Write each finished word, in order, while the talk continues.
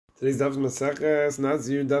Today's Daf Maseches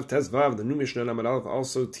Nazir Daf Tezvav. The new Mishnah Lamed Aleph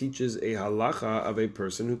also teaches a halacha of a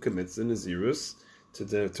person who commits the Nazirus to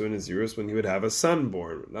a Nazirus when he would have a son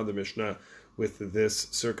born. Another Mishnah with this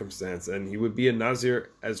circumstance, and he would be a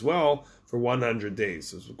Nazir as well for 100 days.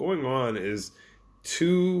 So what's going on is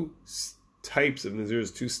two types of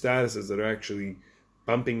Nazirus, two statuses that are actually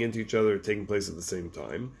bumping into each other, taking place at the same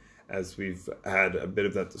time. As we've had a bit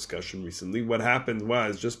of that discussion recently, what happened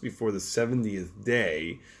was just before the 70th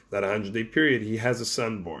day, that 100-day period, he has a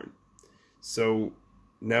son born. So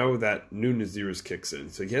now that new Nazirus kicks in.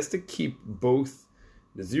 So he has to keep both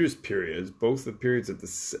Nazirus periods, both the periods at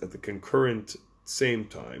the concurrent same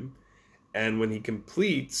time. And when he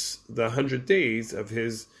completes the 100 days of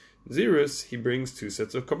his Nazirus, he brings two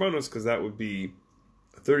sets of korbanos, because that would be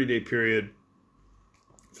a 30-day period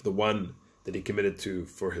for the one that he committed to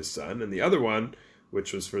for his son, and the other one,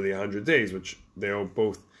 which was for the 100 days, which they are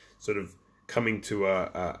both sort of coming to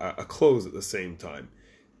a close at the same time.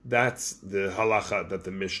 That's the halacha that the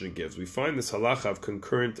Mishnah gives. We find this halacha of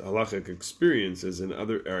concurrent halachic experiences in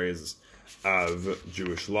other areas of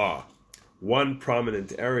Jewish law. One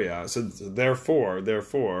prominent area, so therefore,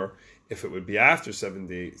 if it would be after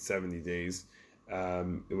 70 days,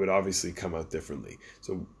 it would obviously come out differently.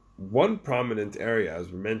 So one prominent area, as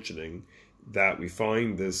we're mentioning, that we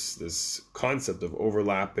find this concept of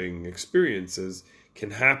overlapping experiences can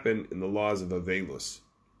happen in the laws of Avelus.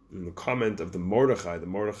 In the comment of the Mordechai,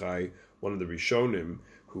 one of the Rishonim,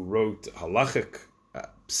 who wrote halachic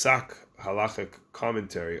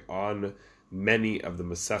commentary on many of the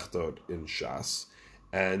Masechtot in Shas,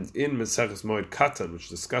 and in Maseches Moed Katan, which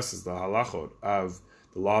discusses the halachot of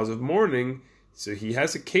the laws of mourning, so he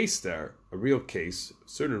has a case there, a real case, a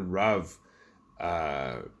certain Rav,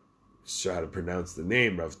 sure how to pronounce the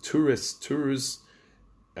name, Rav Turus,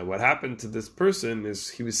 and what happened to this person is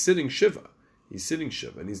he was sitting Shiva. He's sitting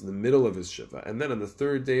Shiva, and he's in the middle of his Shiva, and then on the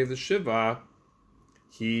third day of the Shiva,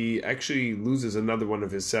 he actually loses another one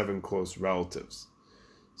of his 7 close relatives.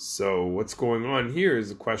 So what's going on here is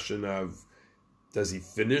a question of, does he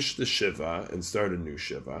finish the Shiva and start a new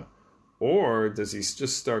Shiva, or does he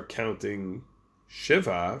just start counting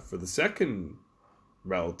Shiva for the second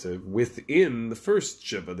relative within the first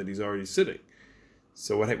Shiva that he's already sitting?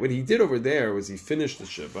 So what he did over there was he finished the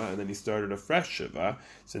Shiva and then he started a fresh Shiva,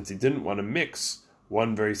 since he didn't want to mix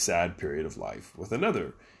one very sad period of life with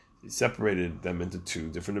another. He separated them into 2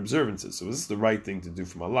 different observances. So this is the right thing to do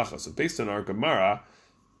from halacha. So based on our Gemara,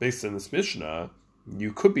 based on this Mishnah,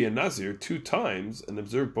 you could be a Nazir 2 times and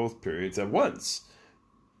observe both periods at once.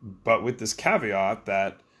 But with this caveat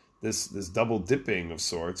that this double dipping of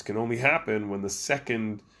sorts can only happen when the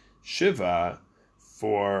second Shiva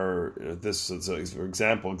for this, for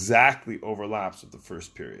example, exactly overlaps with the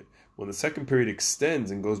first period. When the second period extends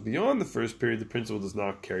and goes beyond the first period, the principle does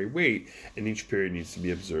not carry weight, and each period needs to be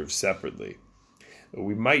observed separately.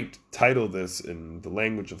 We might title this, in the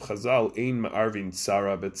language of Chazal, Ein Ma'arvin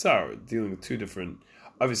Tzara B'Tzara, dealing with 2 different.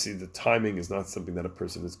 Obviously, the timing is not something that a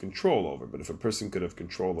person has control over, but if a person could have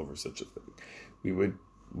control over such a thing, we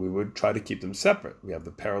would try to keep them separate. We have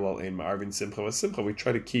the parallel Ein Ma'arvin Simcha with Simcha. We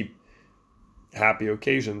try to keep happy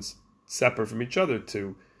occasions separate from each other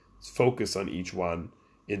to focus on each one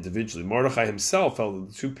individually. Mordechai himself felt that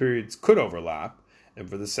the 2 periods could overlap, and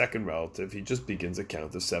for the second relative, he just begins a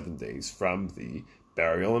count of 7 days from the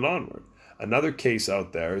burial and onward. Another case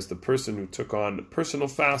out there is the person who took on personal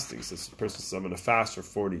fasting. So this person says, I'm going to fast for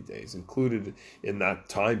 40 days. Included in that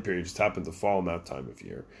time period, just happened to fall in that time of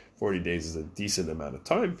year. 40 days is a decent amount of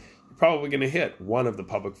time. You're probably going to hit one of the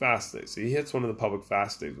public fast days. So he hits one of the public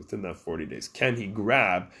fast days within that 40 days. Can he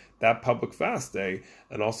grab that public fast day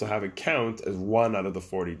and also have it count as one out of the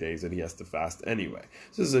 40 days that he has to fast anyway?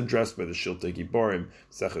 This is addressed by the Shiltei Giborim,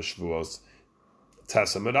 Seches Shvuos,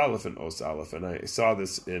 Tasamad Aleph and Os Aleph, and I saw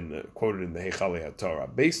this quoted in the Heichali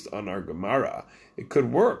HaTorah. Based on our Gemara, it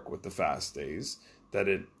could work with the fast days that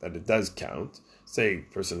it does count. Say,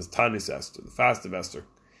 a person is Tanis Esther, the fast of Esther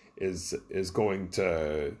is going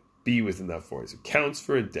to be within that 40. So it counts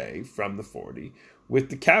for a day from the 40, with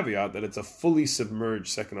the caveat that it's a fully submerged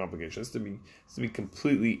second obligation. It has to be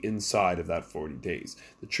completely inside of that 40 days.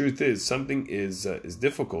 The truth is, something is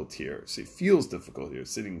difficult here. So it feels difficult here,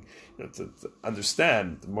 sitting, to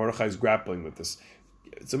understand. Mordechai is grappling with this.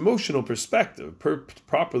 It's emotional perspective.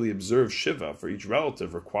 Properly observed Shiva for each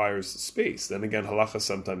relative requires space. Then again, halacha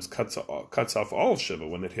sometimes cuts off all Shiva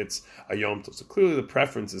when it hits a Yom Tov. So clearly the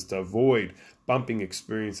preference is to avoid bumping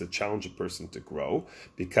experience that challenge a person to grow,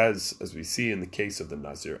 because, as we see in the case of the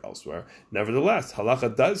Nazir elsewhere, nevertheless,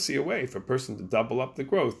 halacha does see a way for a person to double up the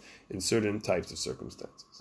growth in certain types of circumstances.